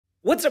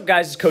What's up,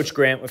 guys? It's Coach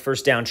Grant with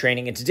First Down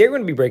Training, and today we're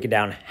going to be breaking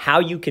down how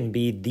you can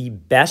be the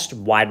best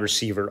wide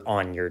receiver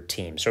on your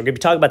team. So we're going to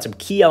be talking about some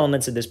key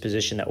elements of this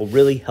position that will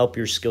really help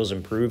your skills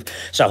improve.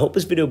 So I hope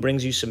this video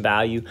brings you some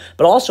value,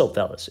 but also,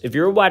 fellas, if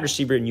you're a wide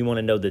receiver and you want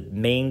to know the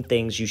main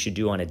things you should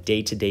do on a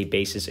day-to-day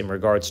basis in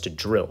regards to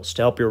drills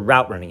to help your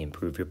route running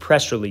improve, your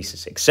press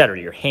releases, etc.,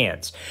 your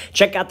hands,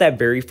 check out that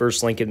very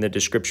first link in the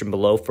description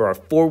below for our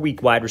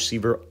 4-week wide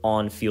receiver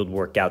on-field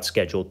workout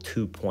schedule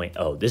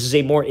 2.0. This is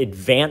a more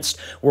advanced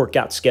workout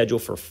schedule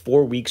for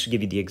 4 weeks. We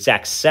give you the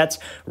exact sets,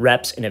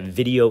 reps, and a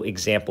video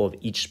example of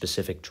each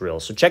specific drill.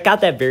 So check out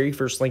that very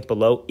first link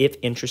below if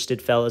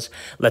interested, fellas.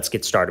 Let's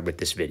get started with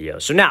this video.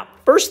 So now,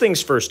 first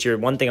things first here,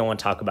 one thing I want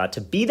to talk about,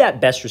 to be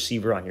that best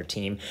receiver on your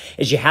team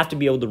is you have to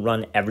be able to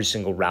run every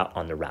single route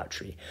on the route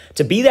tree.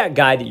 To be that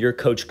guy that your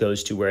coach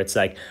goes to where it's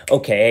like,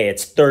 okay, hey,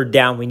 it's third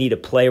down, we need a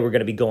play, we're going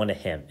to be going to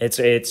him.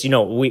 It's you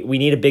know, we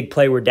need a big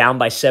play, we're down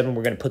by 7,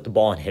 we're going to put the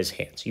ball in his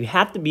hands. You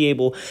have to be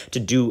able to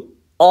do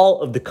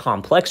all of the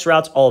complex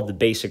routes, all of the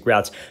basic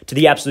routes to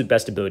the absolute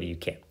best ability you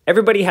can.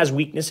 Everybody has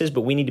weaknesses,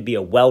 but we need to be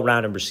a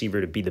well-rounded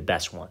receiver to be the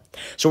best one.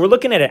 So we're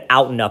looking at an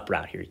out and up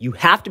route here. You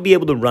have to be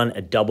able to run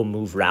a double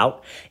move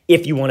route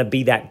if you want to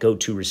be that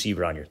go-to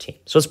receiver on your team.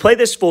 So let's play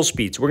this full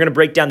speed. So we're going to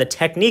break down the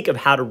technique of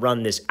how to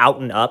run this out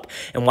and up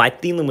and why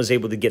Thielen was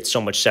able to get so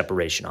much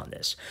separation on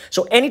this.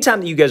 So anytime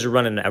that you guys are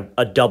running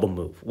a double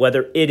move,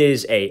 whether it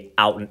is a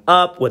out and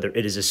up, whether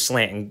it is a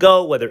slant and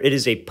go, whether it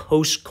is a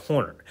post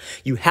corner,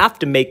 you have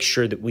to make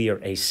sure that we are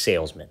a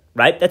salesman,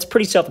 right? That's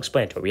pretty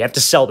self-explanatory. We have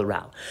to sell the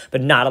route,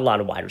 but not a lot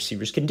of wide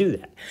receivers can do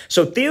that.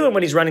 So Thielen,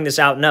 when he's running this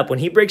out and up, when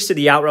he breaks to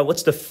the out route,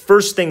 what's the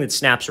first thing that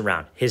snaps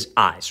around? His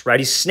eyes, right?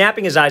 He's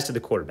snapping his eyes to the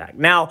quarterback.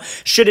 Now,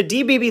 should a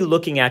DB be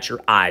looking at your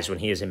eyes when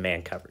he is in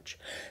man coverage?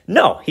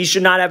 No, he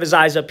should not have his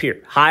eyes up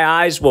here.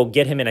 High eyes will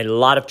get him in a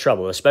lot of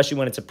trouble, especially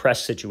when it's a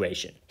press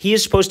situation. He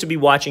is supposed to be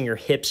watching your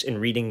hips and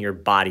reading your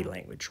body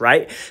language,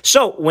 right?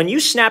 So when you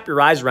snap your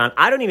eyes around,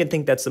 I don't even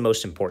think that's the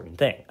most important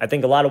thing. I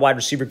think a lot of wide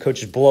receiver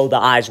coaches blow the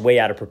eyes way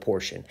out of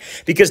proportion.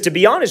 Because to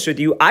be honest with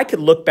you, I could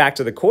look back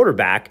to the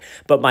quarterback,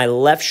 but my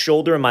left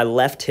shoulder and my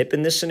left hip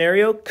in this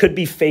scenario could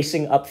be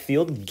facing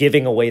upfield,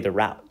 giving away the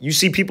route. You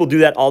see people do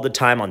that all the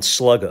time on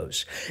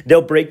sluggos.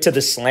 They'll break to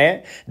the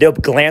slant, they'll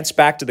glance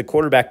back to the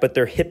quarterback, but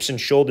their hips and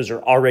shoulders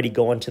are already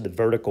going to the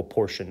vertical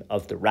portion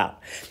of the route.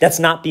 That's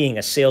not being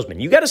a salesman.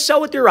 You got to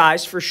sell with your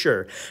eyes for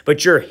sure,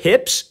 but your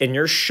hips and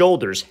your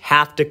shoulders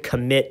have to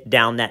commit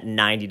down that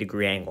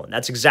 90-degree angle. And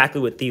that's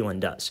exactly what Thielen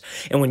does.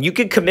 And when you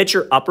can commit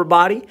your upper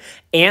body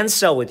and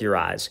sell with your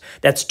eyes,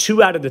 that's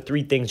 2 out of the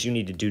 3 things you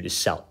need to do to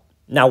sell.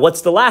 Now,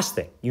 what's the last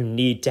thing? You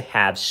need to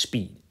have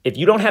speed. If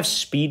you don't have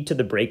speed to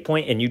the break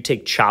point and you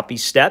take choppy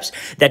steps,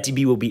 that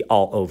DB will be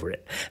all over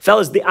it.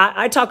 Fellas,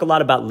 I talk a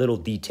lot about little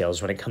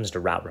details when it comes to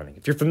route running.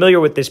 If you're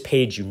familiar with this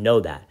page, you know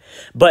that.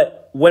 But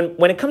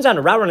when it comes down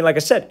to route running, like I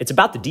said, it's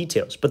about the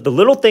details. But the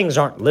little things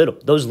aren't little.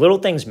 Those little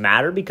things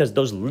matter because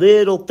those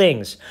little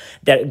things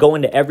that go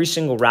into every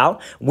single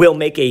route will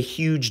make a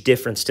huge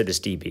difference to this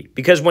DB.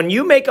 Because when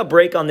you make a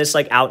break on this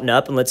like out and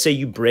up, and let's say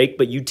you break,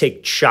 but you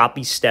take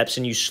choppy steps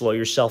and you slow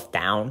yourself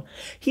down,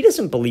 he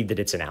doesn't believe that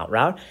it's an out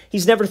route.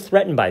 He's never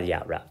threatened by the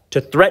out route.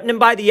 To threaten him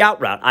by the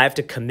out route, I have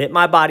to commit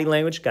my body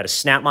language, got to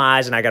snap my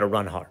eyes, and I got to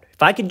run hard.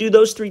 If I can do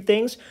those 3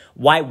 things,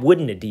 why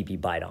wouldn't a DB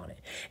bite on it?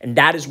 And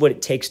that is what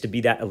it takes to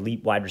be that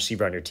elite wide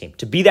receiver on your team.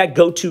 To be that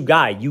go-to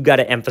guy, you got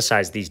to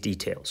emphasize these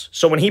details.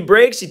 So when he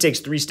breaks, he takes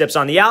 3 steps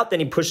on the out, then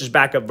he pushes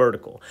back up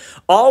vertical.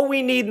 All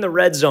we need in the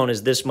red zone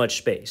is this much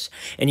space.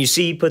 And you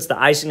see he puts the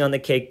icing on the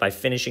cake by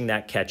finishing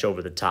that catch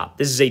over the top.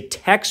 This is a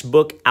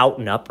textbook out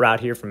and up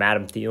route here from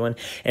Adam Thielen,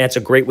 and it's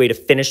a great way to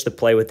finish the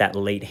play with that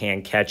late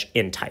hand catch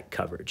in tight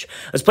coverage.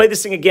 Let's play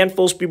this thing again,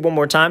 full speed one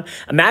more time.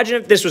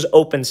 Imagine if this was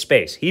open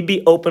space. He'd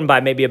be open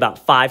by maybe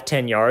about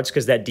 5-10 yards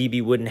because that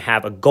DB wouldn't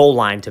have a goal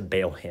line to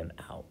bail him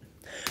out.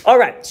 All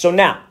right, so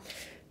now,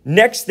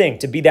 next thing,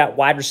 to be that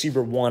wide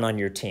receiver 1 on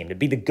your team, to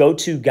be the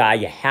go-to guy,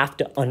 you have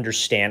to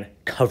understand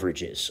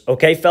coverages.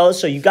 Okay, fellas?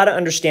 So you got to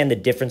understand the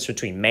difference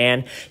between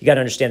man. You got to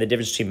understand the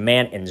difference between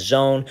man and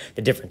zone,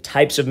 the different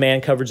types of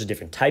man coverage, the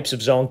different types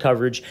of zone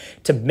coverage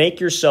to make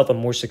yourself a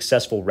more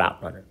successful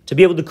route runner, to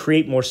be able to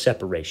create more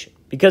separation.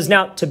 Because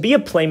now, to be a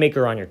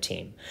playmaker on your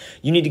team,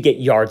 you need to get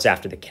yards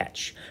after the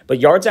catch. But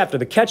yards after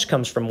the catch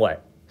comes from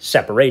what?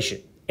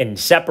 Separation. And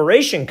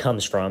separation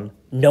comes from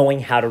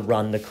knowing how to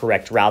run the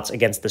correct routes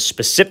against the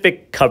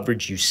specific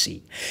coverage you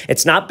see.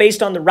 It's not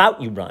based on the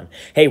route you run.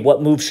 Hey,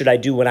 what move should I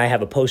do when I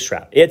have a post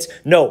route? It's,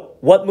 no,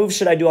 what move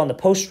should I do on the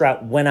post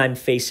route when I'm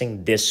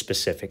facing this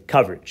specific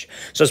coverage?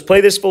 So let's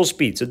play this full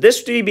speed. So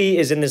this DB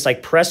is in this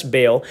like press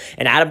bail,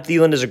 and Adam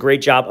Thielen does a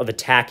great job of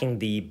attacking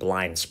the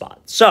blind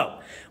spot. So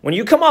when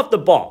you come off the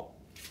ball,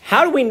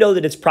 how do we know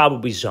that it's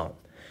probably zone?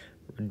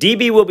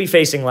 DB will be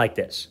facing like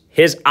this.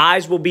 His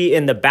eyes will be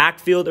in the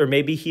backfield, or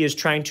maybe he is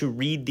trying to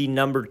read the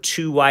number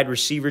 2 wide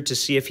receiver to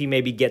see if he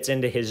maybe gets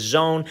into his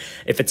zone,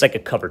 if it's like a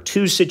cover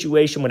 2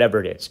 situation,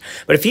 whatever it is.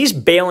 But if he's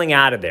bailing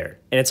out of there,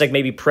 and it's like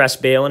maybe press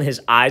bail and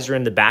his eyes are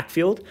in the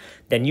backfield,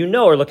 then you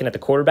know, or looking at the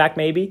quarterback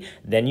maybe,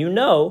 then you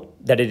know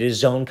that it is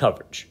zone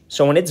coverage.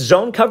 So when it's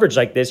zone coverage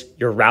like this,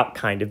 your route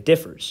kind of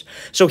differs.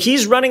 So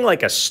he's running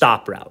like a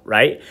stop route,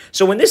 right?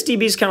 So when this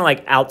DB is kind of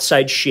like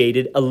outside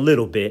shaded a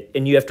little bit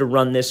and you have to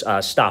run this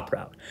stop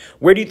route,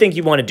 where do you think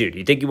you want to do? Do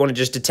you think you want to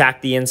just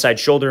attack the inside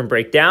shoulder and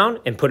break down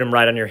and put him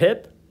right on your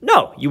hip?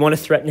 No, you want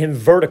to threaten him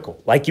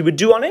vertical like you would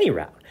do on any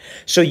route.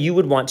 So you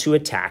would want to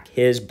attack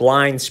his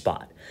blind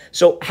spot.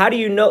 So how do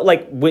you know,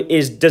 like,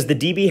 does the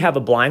DB have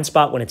a blind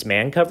spot when it's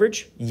man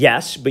coverage?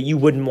 Yes, but you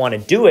wouldn't want to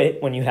do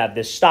it when you have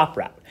this stop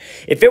route.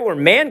 If it were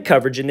man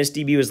coverage and this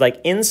DB was like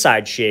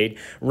inside shade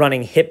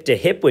running hip to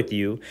hip with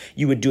you,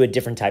 you would do a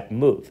different type of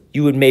move.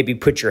 You would maybe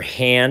put your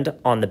hand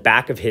on the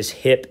back of his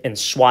hip and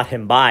swat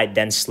him by,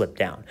 then slip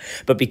down.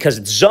 But because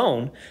it's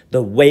zone,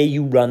 the way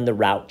you run the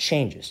route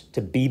changes.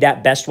 To be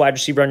that best wide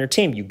receiver on your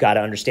team, you got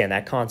to understand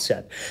that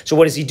concept. So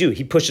what does he do?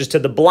 He pushes to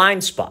the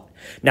blind spot.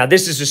 Now,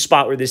 this is a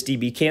spot where this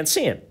DB can't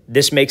see him.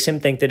 This makes him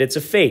think that it's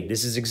a fade.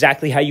 This is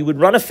exactly how you would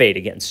run a fade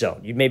against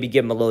zone. You'd maybe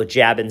give him a little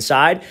jab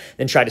inside,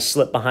 then try to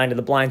slip behind to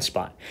the blind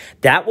spot.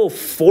 That will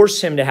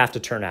force him to have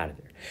to turn out of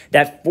there.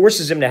 That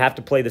forces him to have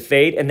to play the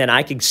fade, and then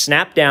I can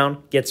snap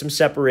down, get some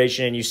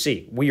separation, and you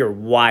see, we are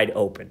wide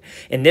open.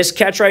 In this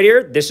catch right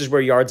here, this is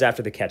where yards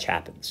after the catch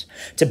happens.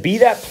 To be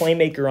that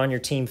playmaker on your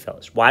team,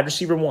 fellas, wide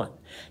receiver one,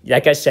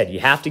 like I said, you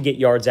have to get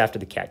yards after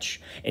the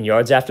catch, and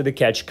yards after the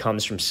catch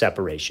comes from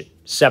separation.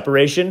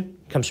 Separation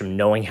comes from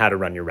knowing how to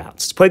run your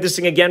routes. Let's play this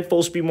thing again,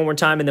 full speed one more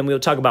time, and then we'll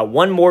talk about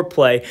one more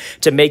play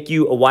to make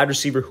you a wide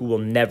receiver who will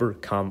never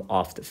come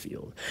off the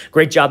field.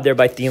 Great job there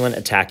by Thielen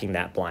attacking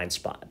that blind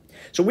spot.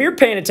 So we're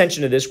paying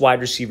attention to this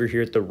wide receiver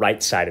here at the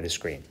right side of the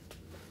screen.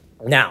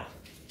 Now,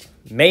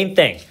 main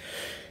thing,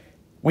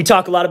 we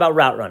talk a lot about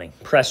route running,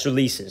 press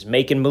releases,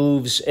 making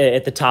moves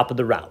at the top of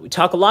the route. We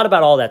talk a lot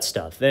about all that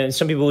stuff, and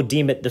some people would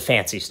deem it the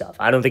fancy stuff.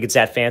 I don't think it's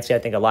that fancy. I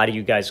think a lot of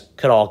you guys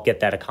could all get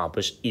that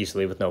accomplished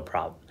easily with no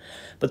problem.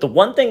 But the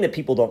one thing that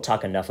people don't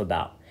talk enough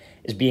about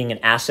is being an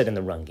asset in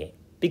the run game.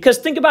 Because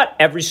think about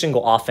every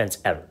single offense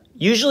ever.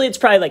 Usually it's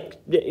probably like,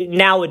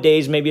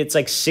 nowadays, maybe it's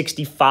like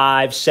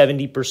 65,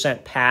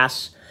 70%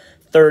 pass,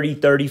 30,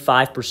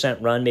 35%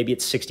 run. Maybe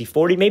it's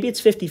 60-40, maybe it's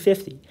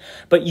 50-50.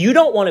 But you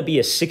don't want to be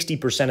a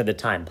 60% of the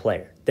time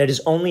player that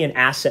is only an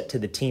asset to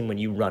the team when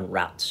you run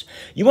routes.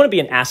 You want to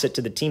be an asset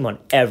to the team on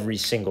every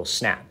single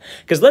snap.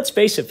 Because let's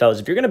face it, fellas,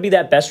 if you're going to be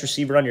that best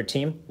receiver on your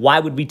team, why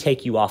would we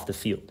take you off the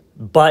field?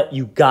 But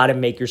you got to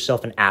make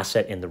yourself an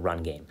asset in the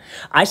run game.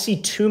 I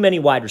see too many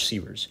wide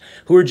receivers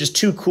who are just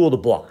too cool to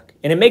block.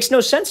 And it makes no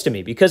sense to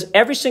me because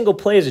every single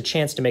play is a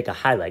chance to make a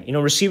highlight. You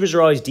know, receivers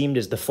are always deemed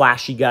as the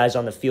flashy guys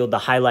on the field, the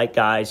highlight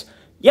guys.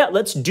 Yeah,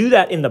 let's do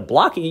that in the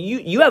blocking.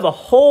 You have a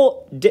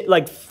whole,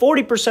 like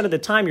 40% of the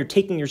time you're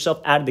taking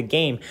yourself out of the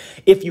game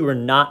if you are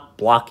not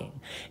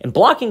blocking. And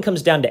blocking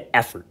comes down to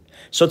effort.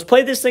 So let's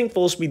play this thing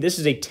full speed. This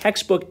is a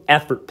textbook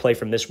effort play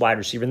from this wide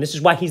receiver, and this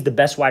is why he's the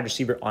best wide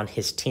receiver on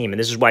his team, and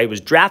this is why he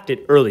was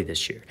drafted early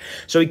this year.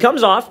 So he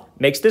comes off,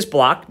 makes this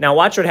block. Now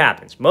watch what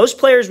happens. Most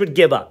players would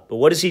give up, but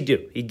what does he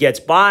do? He gets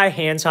by,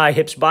 hands high,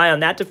 hips by on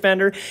that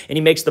defender, and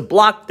he makes the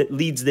block that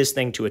leads this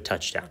thing to a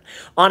touchdown.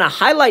 On a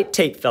highlight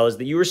tape, fellas,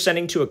 that you were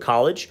sending to a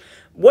college,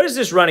 what is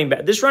this running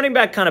back? This running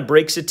back kind of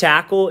breaks a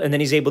tackle, and then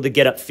he's able to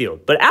get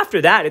upfield. But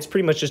after that, it's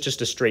pretty much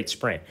just a straight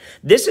sprint.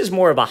 This is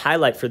more of a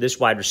highlight for this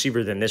wide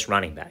receiver than this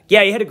running back.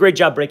 Yeah, he had a great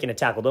job breaking a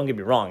tackle, don't get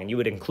me wrong, and you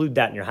would include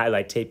that in your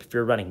highlight tape if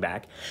you're a running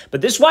back.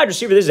 But this wide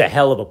receiver, this is a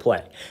hell of a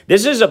play.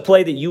 This is a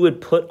play that you would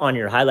put on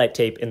your highlight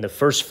tape in the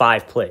first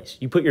 5 plays.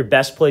 You put your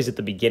best plays at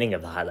the beginning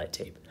of the highlight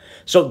tape.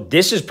 So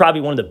this is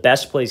probably one of the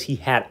best plays he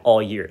had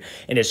all year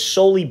and is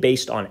solely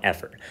based on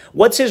effort.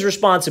 What's his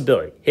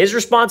responsibility? His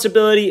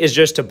responsibility is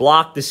just to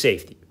block the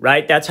safety,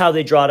 right? That's how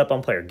they draw it up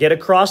on player. Get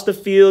across the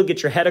field,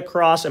 get your head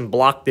across, and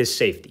block this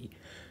safety.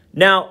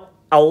 Now,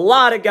 a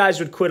lot of guys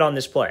would quit on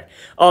this play.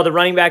 Oh, the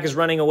running back is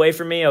running away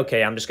from me.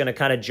 Okay, I'm just going to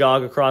kind of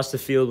jog across the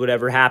field.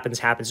 Whatever happens,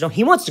 happens. No,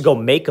 he wants to go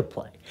make a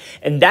play.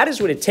 And that is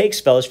what it takes,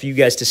 fellas, for you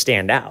guys to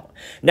stand out.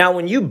 Now,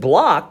 when you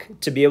block,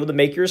 to be able to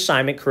make your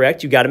assignment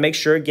correct, you got to make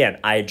sure, again,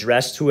 I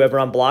addressed whoever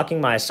I'm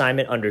blocking, my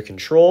assignment under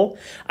control.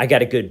 I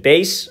got a good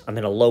base. I'm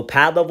in a low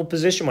pad level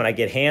position. When I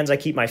get hands, I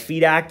keep my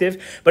feet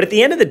active. But at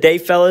the end of the day,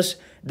 fellas,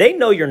 they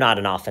know you're not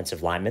an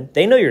offensive lineman.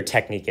 They know your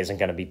technique isn't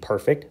going to be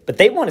perfect, but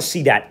they want to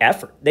see that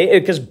effort.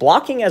 Because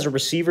blocking as a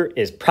receiver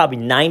is probably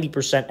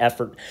 90%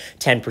 effort,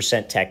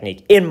 10%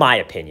 technique, in my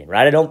opinion,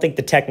 right? I don't think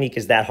the technique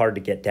is that hard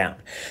to get down.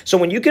 So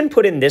when you can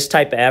put in this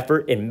type of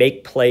effort and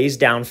make plays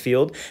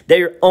downfield,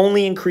 they're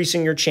only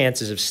increasing your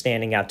chances of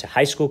standing out to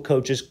high school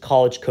coaches,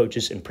 college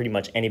coaches, and pretty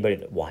much anybody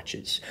that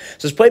watches.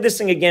 So let's play this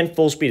thing again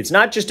full speed. It's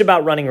not just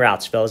about running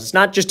routes, fellas. It's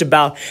not just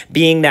about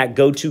being that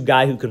go-to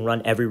guy who can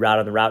run every route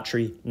on the route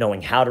tree,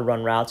 knowing how to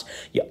run routes.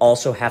 You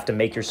also have to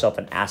make yourself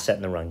an asset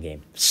in the run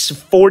game.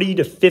 40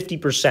 to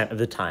 50% of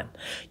the time,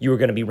 you are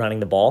going to be running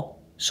the ball.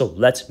 So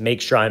let's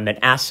make sure I'm an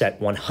asset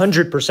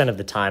 100% of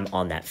the time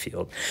on that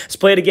field. Let's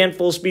play it again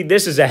full speed.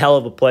 This is a hell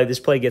of a play. This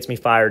play gets me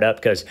fired up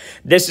because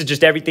this is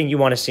just everything you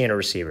want to see in a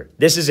receiver.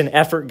 This is an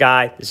effort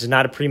guy. This is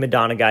not a prima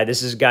donna guy.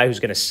 This is a guy who's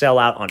going to sell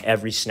out on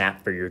every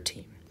snap for your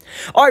team.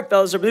 All right,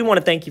 fellas, I really want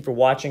to thank you for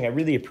watching. I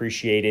really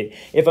appreciate it.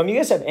 If you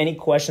guys have any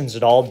questions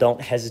at all,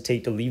 don't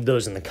hesitate to leave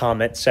those in the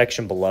comment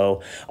section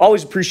below.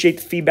 Always appreciate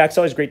the feedback. It's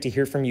always great to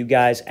hear from you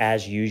guys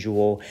as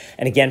usual.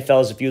 And again,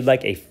 fellas, if you'd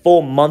like a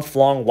full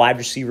month-long wide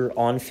receiver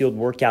on-field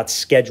workout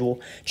schedule,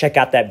 check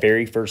out that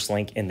very first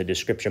link in the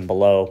description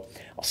below.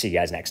 I'll see you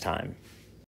guys next time.